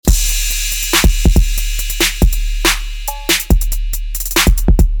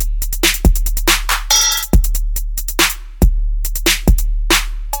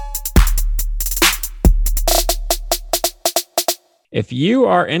If you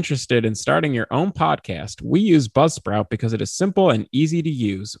are interested in starting your own podcast, we use Buzzsprout because it is simple and easy to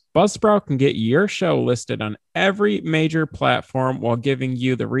use. Buzzsprout can get your show listed on every major platform while giving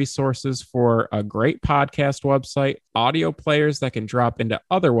you the resources for a great podcast website, audio players that can drop into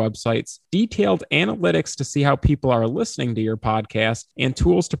other websites, detailed analytics to see how people are listening to your podcast, and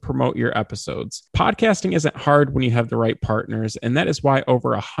tools to promote your episodes. Podcasting isn't hard when you have the right partners, and that is why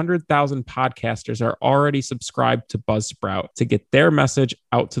over 100,000 podcasters are already subscribed to Buzzsprout to get their message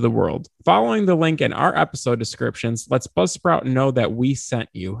out to the world. Following the link in our episode descriptions lets Buzzsprout know that we sent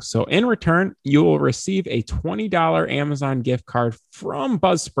you. So in return, you will receive a $20 Amazon gift card from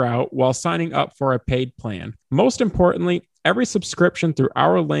Buzzsprout while signing up for a paid plan. Most importantly, every subscription through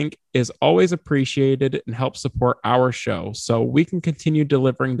our link is always appreciated and helps support our show so we can continue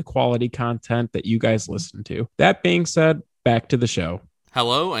delivering the quality content that you guys listen to. That being said, back to the show.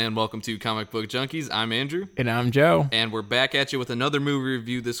 Hello and welcome to Comic Book Junkies. I'm Andrew. And I'm Joe. And we're back at you with another movie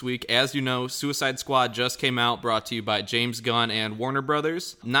review this week. As you know, Suicide Squad just came out, brought to you by James Gunn and Warner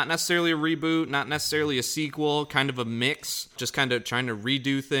Brothers. Not necessarily a reboot, not necessarily a sequel, kind of a mix. Just kind of trying to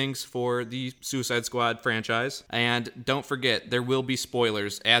redo things for the Suicide Squad franchise. And don't forget, there will be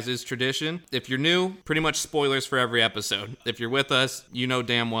spoilers, as is tradition. If you're new, pretty much spoilers for every episode. If you're with us, you know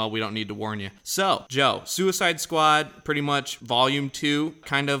damn well we don't need to warn you. So, Joe, Suicide Squad, pretty much Volume 2.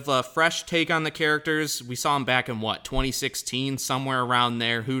 Kind of a fresh take on the characters. We saw them back in, 2016? Somewhere around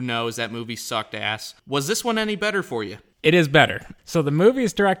there. Who knows? That movie sucked ass. Was this one any better for you? It is better. So the movie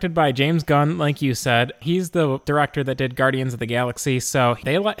is directed by James Gunn, like you said. He's the director that did Guardians of the Galaxy, so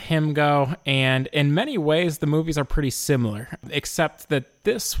they let him go, and in many ways, the movies are pretty similar, except that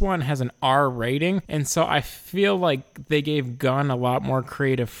this one has an R rating, and so I feel like they gave Gunn a lot more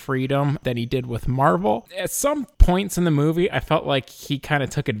creative freedom than he did with Marvel. At some points in the movie, I felt like he kind of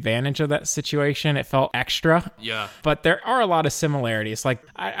took advantage of that situation. It felt extra. Yeah. But there are a lot of similarities. Like,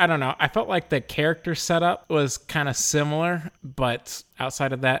 I don't know. I felt like the character setup was kind of similar, but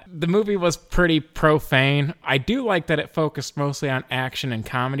outside of that, the movie was pretty profane. I do like that it focused mostly on action and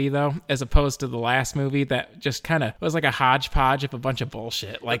comedy, though, as opposed to the last movie that just kind of was like a hodgepodge of a bunch of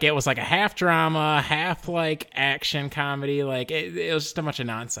bullshit. Like, it was like a half drama, half like action comedy. Like, it was just a bunch of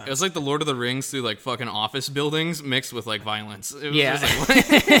nonsense. It was like the Lord of the Rings through like fucking office buildings mixed with like violence. It was yeah. just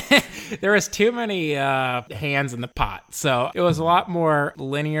like, There was too many hands in the pot. So it was a lot more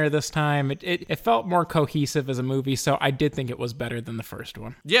linear this time. It felt more cohesive as a movie, so I did think it was better than the first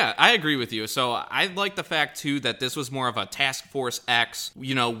one. Yeah, I agree with you. So I like the fact, too, that this was more of a Task Force X.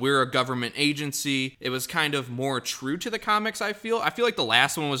 You know, we're a government agency. It was kind of more true to the comics, I feel. I feel like the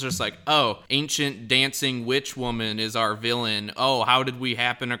last one was just like, oh, ancient dancing witch woman is our villain. Oh, how did we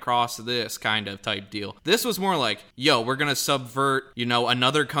happen across this kind of type deal? This was more like, yo, we're going to subvert,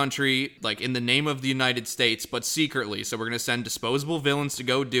 another country, like in the name of the United States, but secretly. So we're going to send disposable villains to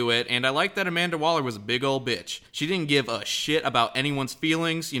go do it. And I like that Amanda Waller was a big old bitch. She didn't give a shit about anyone's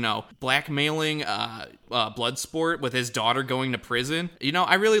feelings, blackmailing Bloodsport with his daughter going to prison.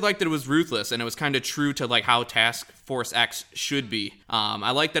 I really liked that it was ruthless and it was kind of true to like how Task Force X should be.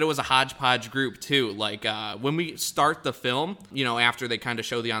 I like that it was a hodgepodge group too. Like when we start the film, after they kind of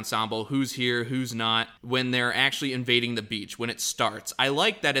show the ensemble, who's here, who's not, when they're actually invading the beach, when it starts, I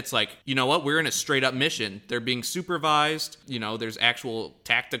like that it's like, we're in a straight up mission. They're being supervised, there's actual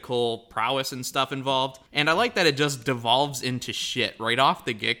tactical prowess and stuff involved. And I like that it just devolves into shit right off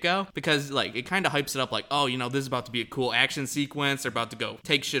the get-go, because like it kind of hypes it up like, oh, this is about to be a cool action sequence. They're about to go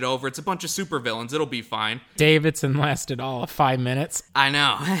take shit over. It's a bunch of supervillains. It'll be fine. Davidson lasted all of 5 minutes. I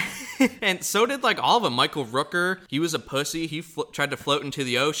know. And so did like all of them. Michael Rooker, he was a pussy. He tried to float into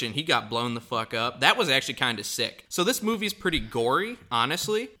the ocean. He got blown the fuck up. That was actually kind of sick. So this movie's pretty gory,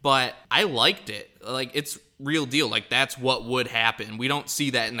 honestly, but I liked it. Like, it's real deal. Like, that's what would happen. We don't see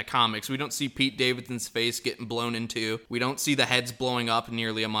that in the comics. We don't see Pete Davidson's face getting blown into. We don't see the heads blowing up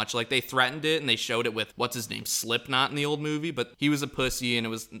nearly as much. Like, they threatened it and they showed it with, what's his name, Slipknot in the old movie, but he was a pussy and it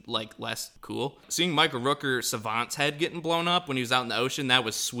was, like, less cool. Seeing Michael Rooker Savant's head getting blown up when he was out in the ocean, that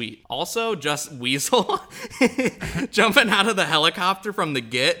was sweet. Also, just Weasel jumping out of the helicopter from the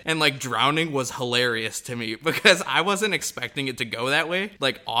get and, like, drowning was hilarious to me because I wasn't expecting it to go that way.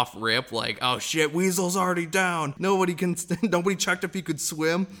 Like, off rip, like, oh shit, Weasel's already down. Nobody checked if he could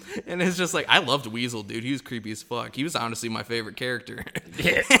swim. And it's just like, I loved Weasel, dude. He was creepy as fuck. He was honestly my favorite character.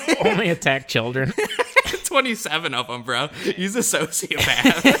 Only attack children. 27 of them, bro. He's a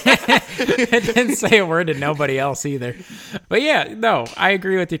sociopath. It didn't say a word to nobody else either. But yeah, no, I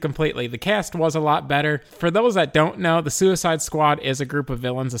agree with you completely. The cast was a lot better. For those that don't know, the Suicide Squad is a group of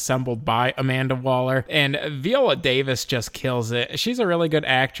villains assembled by Amanda Waller, and Viola Davis just kills it. She's a really good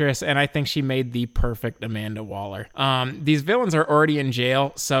actress, and I think she made the perfect Amanda Waller. These villains are already in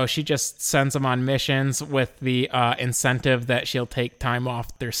jail, so she just sends them on missions with the incentive that she'll take time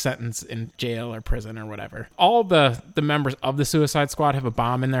off their sentence in jail or prison or whatever. All the members of the Suicide Squad have a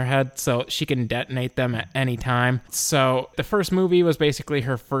bomb in their head, so she can detonate them at any time. So the first movie was basically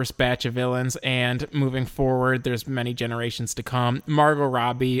her first batch of villains, and moving forward, there's many generations to come. Margot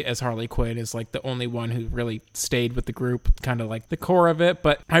Robbie as Harley Quinn is like the only one who really stayed with the group, kind of like the core of it,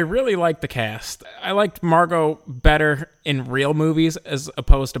 but I really like the cast. I liked Margot better in real movies as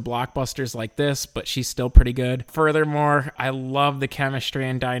opposed to blockbusters like this, but she's still pretty good. Furthermore, I love the chemistry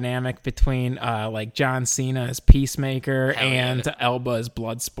and dynamic between like John Cena as Peacemaker and Elba as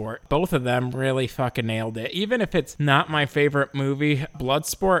Bloodsport. Both of them really fucking nailed it. Even if it's not my favorite movie,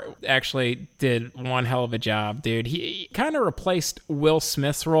 Bloodsport actually did one hell of a job, dude. He kind of replaced Will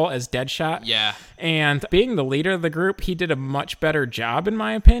Smith's role as Deadshot. Yeah. And being the leader of the group, he did a much better job, in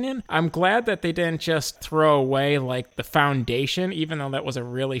my opinion. I'm glad that they didn't just throw away like the foundation, even though that was a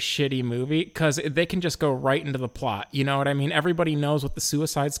really shitty movie, because they can just go right into the plot. You know what I mean? Everybody knows what the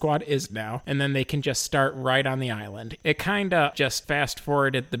Suicide Squad is now, and then they can just start right on the island. It kind of just fast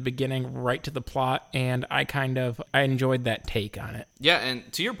forwarded the beginning right to the plot, and I enjoyed that take on it. Yeah,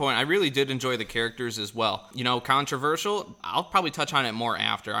 and to your point, I really did enjoy the characters as well. You know, controversial, I'll probably touch on it more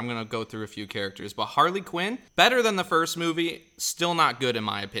after. I'm going to go through a few characters, but Harley Quinn, better than the first movie, still not good in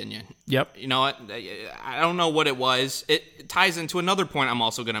my opinion. Yep. You know what? I don't know what it was. It ties into another point I'm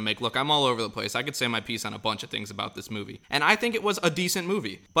also going to make. Look, I'm all over the place. I could say my piece on a bunch of things about this movie. And I think it was a decent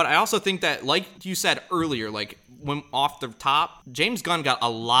movie. But I also think that, like you said earlier, like when off the top, James Gunn got a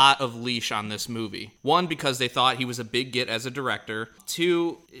lot of leash on this movie. One, because they thought he was a big get as a director.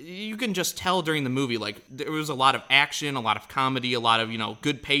 Two, you can just tell during the movie, like, there was a lot of action, a lot of comedy, a lot of, you know,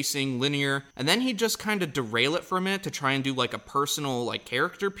 good pacing, linear. And then he just kind of derail it for a minute to try and do, like, a personal, like,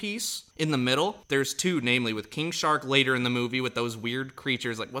 character piece. In the middle, there's two, namely with King Shark later in the movie with those weird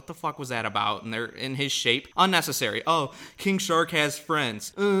creatures. Like, what the fuck was that about? And they're in his shape. Unnecessary. Oh, King Shark has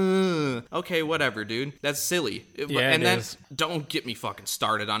friends. Okay, whatever, dude. That's silly. Yeah, and it then is. Don't get me fucking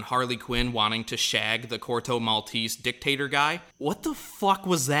started on Harley Quinn wanting to shag the Corto Maltese dictator guy. What the fuck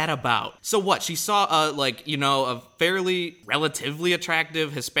was that about? So what? She saw a fairly relatively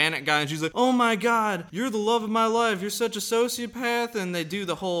attractive Hispanic guy, and she's like, "Oh my god, you're the love of my life. You're such a sociopath." And they do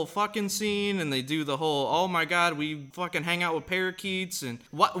the whole fucking scene, and they do the whole, "Oh my god, we fucking hang out with parakeets." And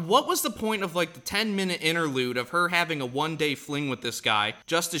what was the point of like the 10-minute interlude of her having a one-day fling with this guy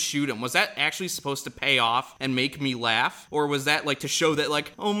just to shoot him? Was that actually supposed to pay off and make me laugh, or was that like to show that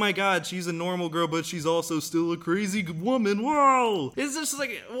like, oh my god, she's a normal girl but she's also still a crazy woman? Whoa! It's just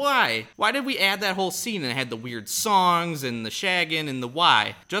like, why did we add that whole scene and it had the weird songs and the shagging and the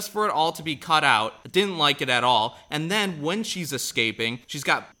why, just for it all to be cut out? Didn't like it at all. And then when she's escaping, she's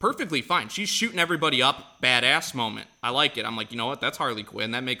got perfectly fine, she's shooting everybody up, badass moment. I like it. I'm like, you know what? That's Harley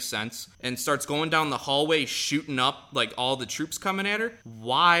Quinn. That makes sense. And starts going down the hallway, shooting up like all the troops coming at her.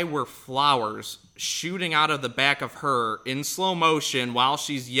 Why were flowers shooting out of the back of her in slow motion while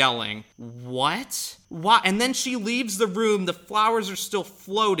she's yelling? What? Why? And then she leaves the room, the flowers are still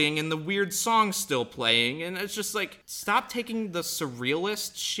floating, and the weird song's still playing, and it's just like, stop taking the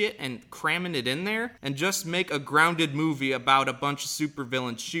surrealist shit and cramming it in there, and just make a grounded movie about a bunch of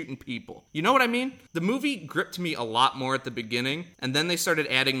supervillains shooting people. You know what I mean? The movie gripped me a lot more at the beginning, and then they started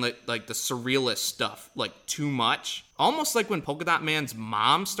adding like the surrealist stuff, like too much. Almost like when Polka Dot Man's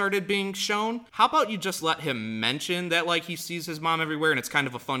mom started being shown. How about you just let him mention that, like, he sees his mom everywhere and it's kind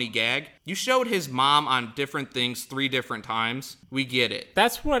of a funny gag? You showed his mom on different things 3 different times. We get it.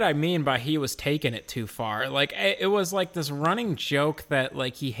 That's what I mean by he was taking it too far. Like, it was like this running joke that,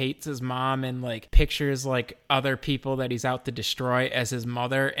 like, he hates his mom and, like, pictures, like, other people that he's out to destroy as his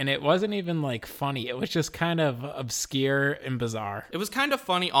mother. And it wasn't even, like, funny. It was just kind of obscure and bizarre. It was kind of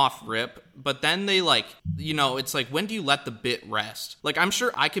funny off rip, but then they, like, you know, it's like, when do you let the bit rest? Like, I'm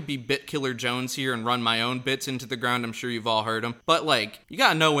sure I could be Bit Killer Jones here and run my own bits into the ground. I'm sure you've all heard them. But, like, you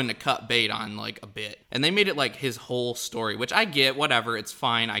gotta know when to cut bait on, like, a bit. And they made it, like, his whole story, which I get, whatever, it's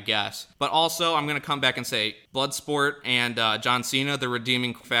fine, I guess. But also, I'm gonna come back and say, Bloodsport and John Cena, the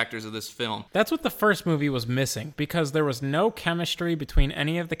redeeming factors of this film. That's what the first movie was missing, because there was no chemistry between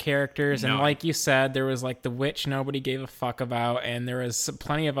any of the characters. And like you said, there was like the witch nobody gave a fuck about, and there was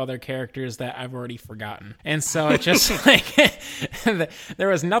plenty of other characters that I've already forgotten. And so it just like there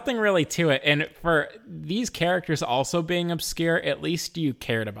was nothing really to it. And for these characters also being obscure, at least you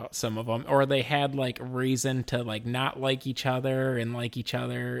cared about some of them, or they had like reason to like not like each other and like each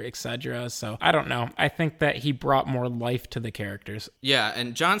other, etc. So I don't know. I think that he brought more life to the characters. Yeah,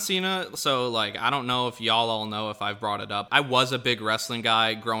 and John Cena, so like I don't know if y'all all know if I've brought it up. I was a big wrestling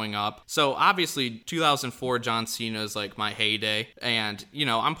guy growing up. So obviously 2004 John Cena is like my heyday, and you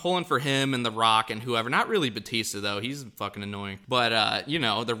know, I'm pulling for him and The Rock and whoever. Not really Batista though, he's fucking annoying. But you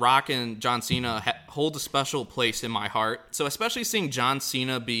know, The Rock and John Cena hold a special place in my heart. So especially seeing John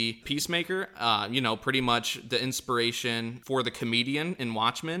Cena be Peacemaker, you know, pretty much the inspiration for the comedian in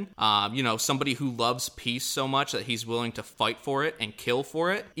Watchmen, you know, somebody who loves peace so much that he's willing to fight for it and kill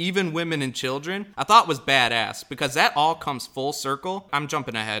for it, even women and children, I thought was badass, because that all comes full circle. I'm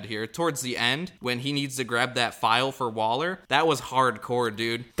jumping ahead here. Towards the end, when he needs to grab that file for Waller, that was hardcore,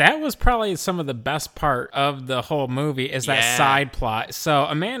 dude. That was probably some of the best part of the whole movie, is that side plot. So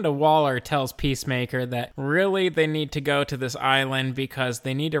Amanda Waller tells Peacemaker that really they need to go to this island because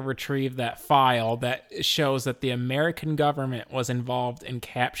they need to retrieve that file that shows that the American government was involved in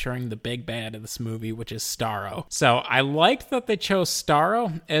capturing the big bad of this movie, which is Starro. So I liked that they chose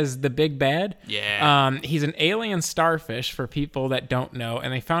Starro as the big bad. Yeah. He's an alien starfish, for people that don't know,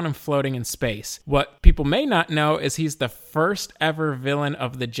 and they found him floating in space. What people may not know is he's the first ever villain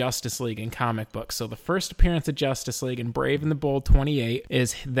of the Justice League in comic books. So the first appearance of Justice League in Brave and the Bold 28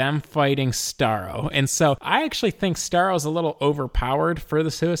 is them fighting Starro. And so I actually think Starro's a little overpowered for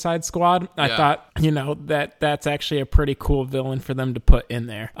the Suicide Squad. I thought, you know, that's actually a pretty cool villain for them to put in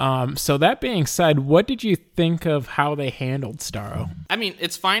there. So that being said, what did you think of how they handled Starro? I mean,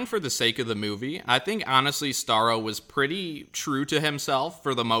 it's fine for the sake of the movie. I think, honestly, Starro was pretty true to himself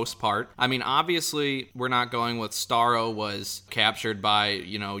for the most part. I mean, obviously, we're not going with Starro was captured by,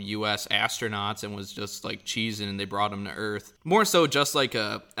 you know, U.S. astronauts and was just, like, cheesing and they brought him to Earth. More so just like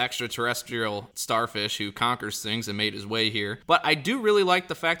a extraterrestrial starfish who conquers things and made his way here. But I do really like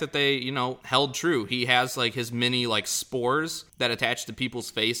the fact that they, you know, held true. He has, like, his mini, like, spores that attach to people's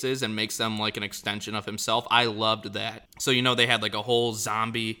faces and makes them, like, an extension of himself. I loved that. So, you know, they had, like, a whole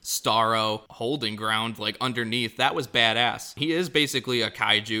zombie Starro holding ground, like, underneath. That was badass. He is basically a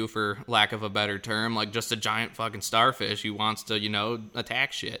kaiju, for lack of a better term, like, just a giant fucking starfish who wants to, you know,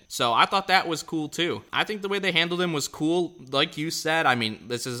 attack shit. So I thought that was cool, too. I think the way they handled him was cool. Like you said, I mean,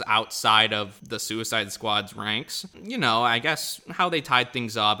 this is outside of the Suicide Squad's ranks. You know, I guess how they tied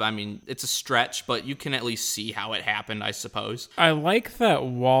things up, I mean, it's a stretch, but you can at least see how it happened, I suppose. I like that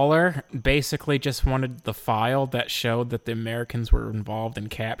Waller basically just wanted the file that showed that the Americans were involved in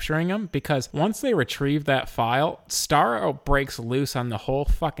capturing him, because once they retrieve that file, Starro breaks loose on the whole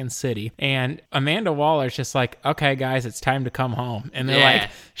fucking city, and Amanda Waller's just like, okay guys, it's time to come home. And they're like,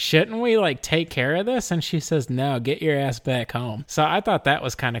 shouldn't we like take care of this? And she says, no, get your ass back home. So I thought that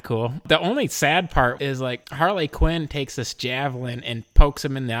was kind of cool. The only sad part is like Harley Quinn takes this javelin and pokes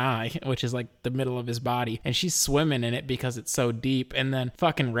him in the eye, which is like the middle of his body, and she's swimming in it because it's so deep, and then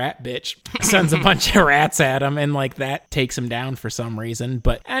fucking rat bitch sends a bunch of rats at him, and like that takes him down for some reason.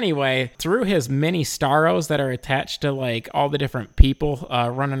 But anyway, through his mini Starros that are attached to like all the different people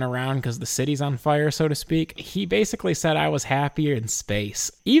running around because the city's on fire, so to speak, he basically said, I was happier in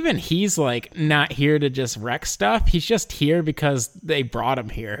space. Even he's like not here to just wreck stuff. He's just here because they brought him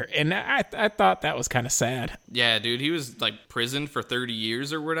here. And I thought that was kind of sad. Yeah, dude, he was like prisoned for 30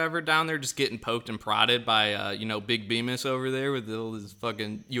 years or whatever down there, just getting poked and prodded by, you know, Big Bemis over there with all his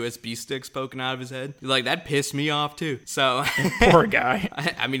fucking USB sticks poking out of his head. Like, that pissed me off too. So poor guy.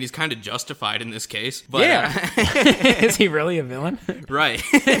 I mean, he's kind of justified in this case. But, yeah. Is he really a villain? Right.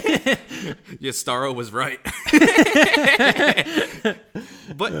 Yeah, Starro was right.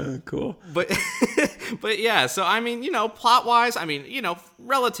 But cool. But yeah, so I mean, you know, plot wise, I mean, you know,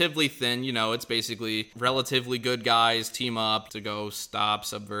 relatively thin. You know, it's basically relatively good guys team up to go stop,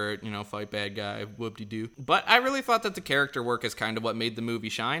 subvert, you know, fight bad guy, whoop-de-doo. But I really thought that the character work is kind of what made the movie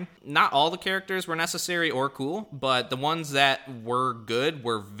shine. Not all the characters were necessary or cool, but the ones that were good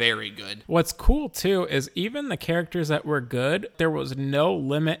were very good. What's cool too is even the characters that were good, there was no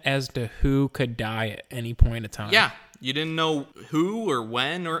limit as to who could die at any point in time. Yeah. You didn't know who or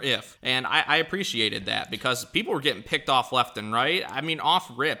when or if. And I appreciated that because people were getting picked off left and right. I mean,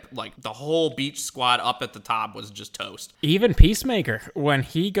 off rip, like the whole Beach Squad up at the top was just toast. Even Peacemaker, when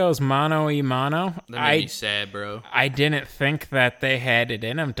he goes mano-a-mano, That made me sad, bro. I didn't think that they had it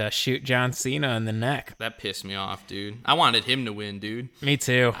in him to shoot John Cena in the neck. That pissed me off, dude. I wanted him to win, dude. Me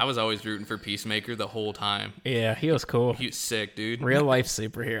too. I was always rooting for Peacemaker the whole time. Yeah, he was cool. He was sick, dude. Real life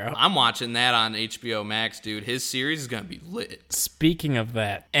superhero. I'm watching that on HBO Max, dude. His series is going to be lit. Speaking of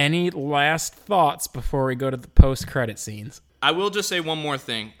that, any last thoughts before we go to the post-credit scenes? I will just say one more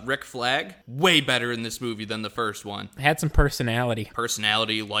thing. Rick Flag, way better in this movie than the first one. Had some personality.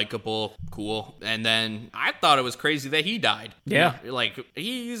 Personality, likable, cool. And then I thought it was crazy that he died. Yeah. You know, like,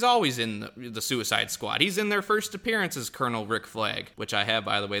 he's always in the Suicide Squad. He's in their first appearance as Colonel Rick Flag, which I have,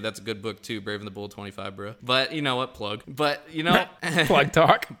 by the way. That's a good book, too, Brave and the Bold 25, bro. But, you know what? Plug. But, you know... Plug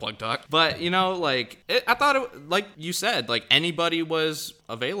talk. Plug talk. But, you know, like, I thought, it, like you said, like, anybody was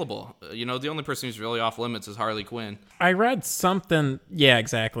available. You know, the only person who's really off limits is Harley Quinn. I read something, yeah,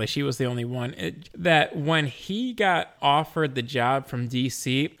 exactly. She was the only one. That when he got offered the job from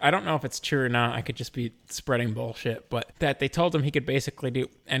DC, I don't know if it's true or not. I could just be spreading bullshit, but that they told him he could basically do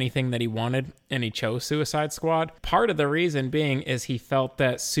anything that he wanted, and he chose Suicide Squad. Part of the reason being is he felt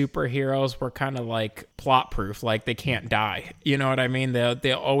that superheroes were kind of like plot proof, like they can't die. You know what I mean?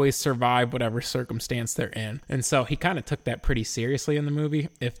 They'll always survive whatever circumstance they're in. And so he kind of took that pretty seriously in the movie,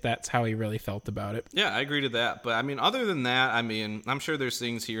 if that's how he really felt about it. Yeah, I agree to that. But I mean, other than that, I mean, I'm sure there's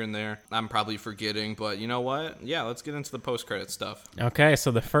things here and there I'm probably forgetting, but you know what? Yeah, let's get into the post-credit stuff. Okay,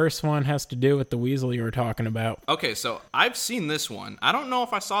 so the first one has to do with the weasel you were talking about. Okay, so I've seen this one. I don't know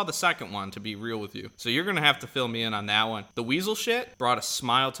if I saw the second one, to be real with you. So you're going to have to fill me in on that one. The weasel shit brought a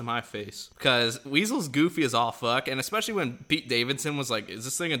smile to my face because Weasel's goofy as all fuck, and especially when Pete Davidson was like, is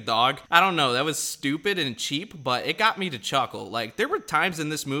this thing a dog? I don't know. That was stupid and cheap, but it got me to chuckle. Like, there were times in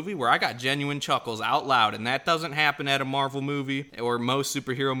this movie where I got genuine chuckles out loud, and that doesn't happen at a Marvel movie or most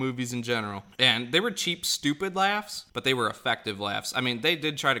superhero movies in general. And they were cheap, stupid laughs, but they were effective laughs. I mean, they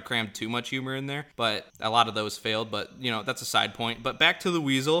did try to cram too much humor in there, but a lot of those failed, but you know, that's a side point. But back to the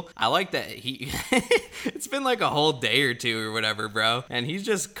weasel, I like that he it's been like a whole day or two or whatever, bro, and he's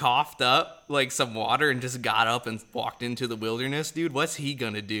just coughed up like some water and just got up and walked into the wilderness. Dude, what's he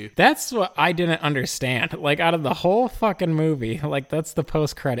gonna do? That's what I didn't understand. Like, out of the whole fucking movie, like, that's the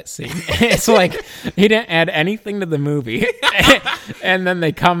post-credit scene. It's like he didn't add anything to the movie and then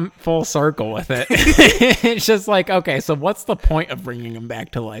they come full circle with it. It's just like, okay, so what's the point of bringing him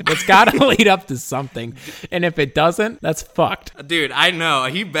back to life? It's gotta lead up to something, and if it doesn't, that's fucked. Dude, I know.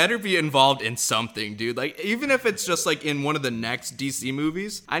 He better be involved in something, dude. Like, even if it's just like in one of the next DC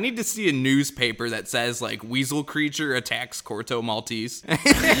movies, I need to see a newspaper that says like weasel creature attacks Corto Maltese.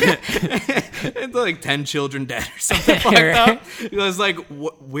 It's like 10 children dead or something like that. It was like,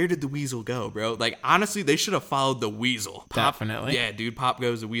 where did the weasel go, bro? Like, honestly, they should have followed the weasel. Pop, definitely. Yeah, dude, Pop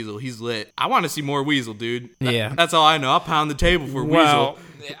goes the weasel. He's lit. I want to see more weasel, dude. Yeah. That's all I know. I'll pound the table for Well,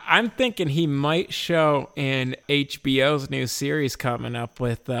 weasel. I'm thinking he might show in HBO's new series coming up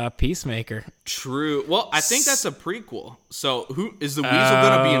with Peacemaker. True. Well, I think that's a prequel. So who is the weasel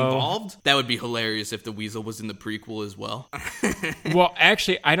going to be involved? That would be hilarious if the weasel was in the prequel as well. Well,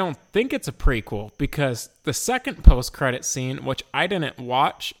 actually, I don't think it's a prequel because the second post-credit scene, which I didn't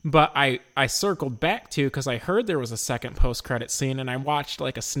watch, but I circled back to because I heard there was a second post-credit scene and I watched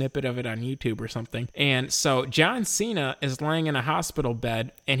like a snippet of it on YouTube or something. And so John Cena is laying in a hospital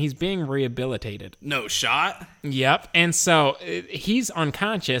bed and he's being rehabilitated. No shot? Yep. And so he's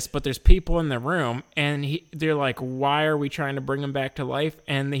unconscious, but there's people in the room and they're like, why are we trying to bring him back to life?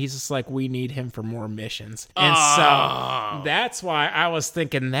 And he's just like, we need him for more missions. And so that's why I was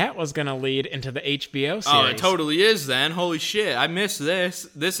thinking that was going to lead into the HBO series. Oh, it totally is then. Holy shit. I missed this.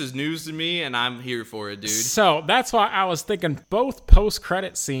 This is news to me and I'm here for it, dude. So that's why I was thinking both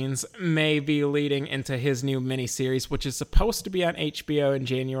post-credit scenes may be leading into his new miniseries, which is supposed to be on HBO in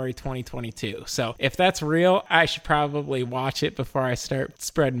January 2022. So if that's real, I should probably watch it before I start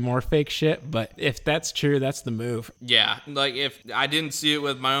spreading more fake shit. But if that's true, that's the move. Yeah, like if I didn't see it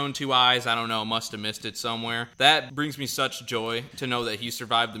with my own two eyes, I don't know, must have missed it somewhere. That brings me such joy to know that he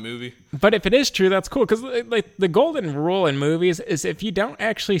survived the movie. But if it is true, that's cool. Because like the golden rule in movies is if you don't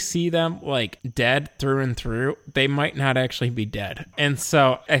actually see them like dead through and through, they might not actually be dead. And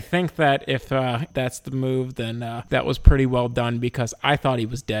so I think that if that's the move, then that was pretty well done because I thought he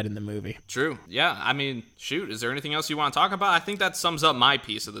was dead in the movie. True. Yeah. I mean, shoot, is there anything else you want to talk about? I think that sums up my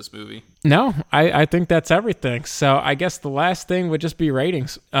piece of this movie. No, I think that's everything. So I guess the last thing would just be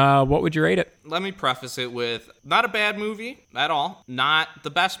ratings. What would you rate it? Let me preface it with not a bad movie at all, not the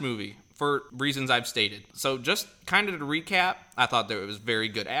best movie for reasons I've stated. So just kind of to recap, I thought there was very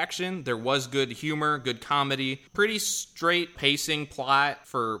good action. There was good humor, good comedy, pretty straight pacing plot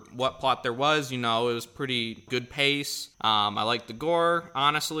for what plot there was. It was pretty good pace. I liked the gore,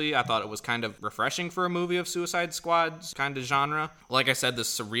 honestly. I thought it was kind of refreshing for a movie of Suicide Squad's kind of genre. Like I said, the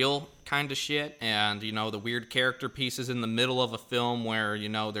surreal kind of shit and, the weird character pieces in the middle of a film where,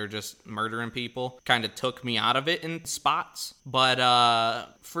 they're just murdering people kind of took me out of it in spots. But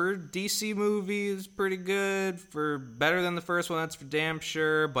for DC movies, pretty good. For better than the first one, that's for damn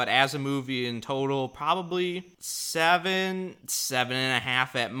sure. But as a movie in total, probably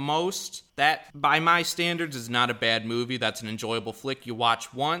 7.5 at most. That, by my standards, is not a bad movie. That's an enjoyable flick you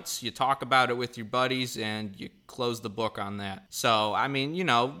watch once, you talk about it with your buddies, and you close the book on that. So,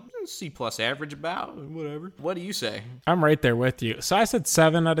 C+ average about, whatever. What do you say? I'm right there with you. So I said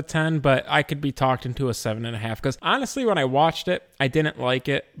 7 out of 10, but I could be talked into a 7.5 because honestly, when I watched it, I didn't like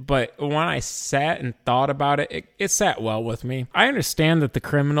it, but when I sat and thought about it, it sat well with me. I understand that the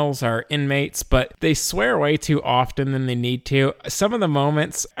criminals are inmates, but they swear way too often than they need to. Some of the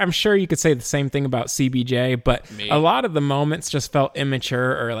moments, I'm sure you could say the same thing about CBJ, but a lot of the moments just felt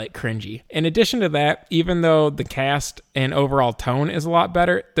immature or like cringy. In addition to that, even though the cast and overall tone is a lot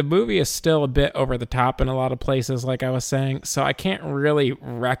better, the movie is still a bit over the top in a lot of places, like I was saying, so I can't really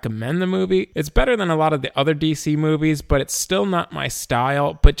recommend the movie. It's better than a lot of the other DC movies, but it's still not my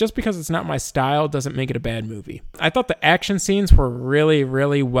style. But just because it's not my style doesn't make it a bad movie. I thought the action scenes were really,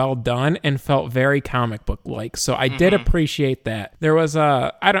 really well done and felt very comic book like, so I did appreciate that. There was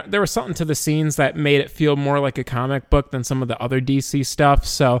something to the scenes that made it feel more like a comic book than some of the other DC stuff,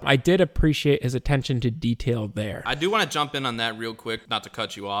 so I did appreciate his attention to detail there. I do want to jump in on that real quick, not to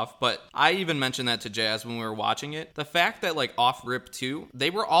cut you off, but I even mentioned that to Jazz when we were watching it. The fact that, like, off rip 2, they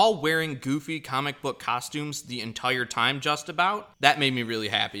were all wearing goofy comic book costumes the entire time, just about. That made me really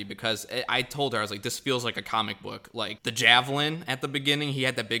happy because I told her, I was like, this feels like a comic book. Like, the Javelin at the beginning, he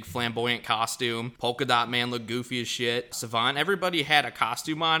had that big flamboyant costume. Polka Dot Man looked goofy as shit. Savant, everybody had a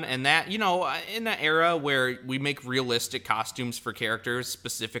costume on, and that, in that era where we make realistic costumes for characters,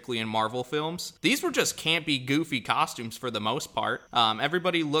 specifically in Marvel films, these were just campy, goofy costumes for the most part.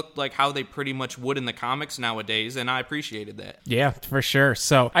 Everybody looked like how they pretty much would in the comics nowadays, and I appreciated that. Yeah, for sure.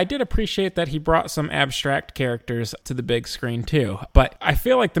 So I did appreciate that he brought some abstract characters to the big screen too, but I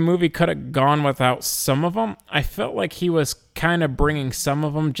feel like the movie could have gone without some of them. I felt like he was kind of bringing some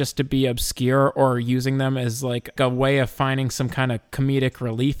of them just to be obscure or using them as like a way of finding some kind of comedic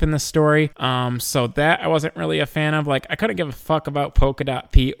relief in the story. So that I wasn't really a fan of. Like, I couldn't give a fuck about Polka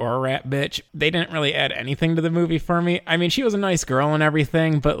Dot Pete or Rat Bitch. They didn't really add anything to the movie for me. I mean, she was a nice girl and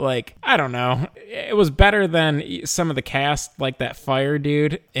everything, but like, I don't know. It was better than some of the cast, like that fire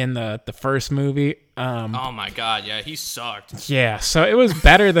dude in the first movie. Oh my god, yeah, he sucked. Yeah, so it was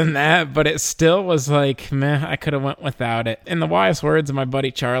better than that, but it still was like, meh, I could have went without it. In the wise words of my buddy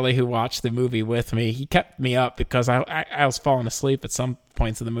Charlie, who watched the movie with me, he kept me up because I was falling asleep at some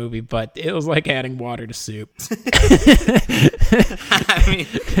points of the movie, but it was like adding water to soup. I mean,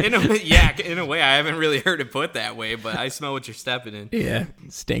 in a way, I haven't really heard it put that way, but I smell what you're stepping in. Yeah,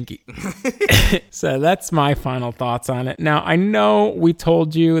 stinky. So that's my final thoughts on it. Now, I know we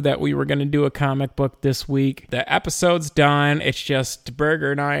told you that we were going to do a comic book this week. The episode's done. It's just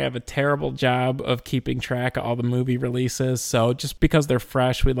Berger and I have a terrible job of keeping track of all the movie releases, so just because they're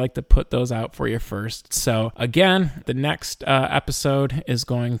fresh, we'd like to put those out for you first. So again, the next episode is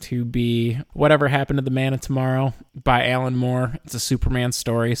going to be Whatever Happened to the Man of Tomorrow by Alan Moore. It's a Superman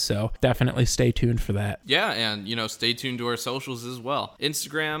story, so definitely stay tuned for that. Yeah, and, stay tuned to our socials as well.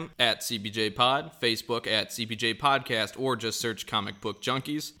 Instagram at CBJ Pod, Facebook at CBJ Podcast, or just search Comic Book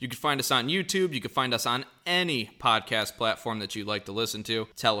Junkies. You can find us on YouTube. You can find us on any podcast platform that you'd like to listen to.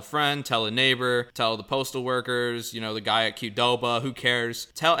 Tell a friend, tell a neighbor, tell the postal workers, the guy at Qdoba, who cares?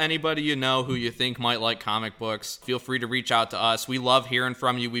 Tell anybody you know who you think might like comic books. Feel free to reach out to us. We love hearing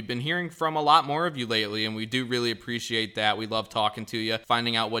from you. We've been hearing from a lot more of you lately, and we do really appreciate that. We love talking to you,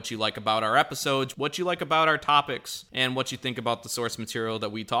 finding out what you like about our episodes, what you like about our topics, and what you think about the source material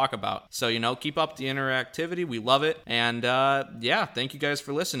that we talk about. So, keep up the interactivity. We love it. And, thank you guys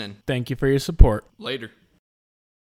for listening. Thank you for your support. Later.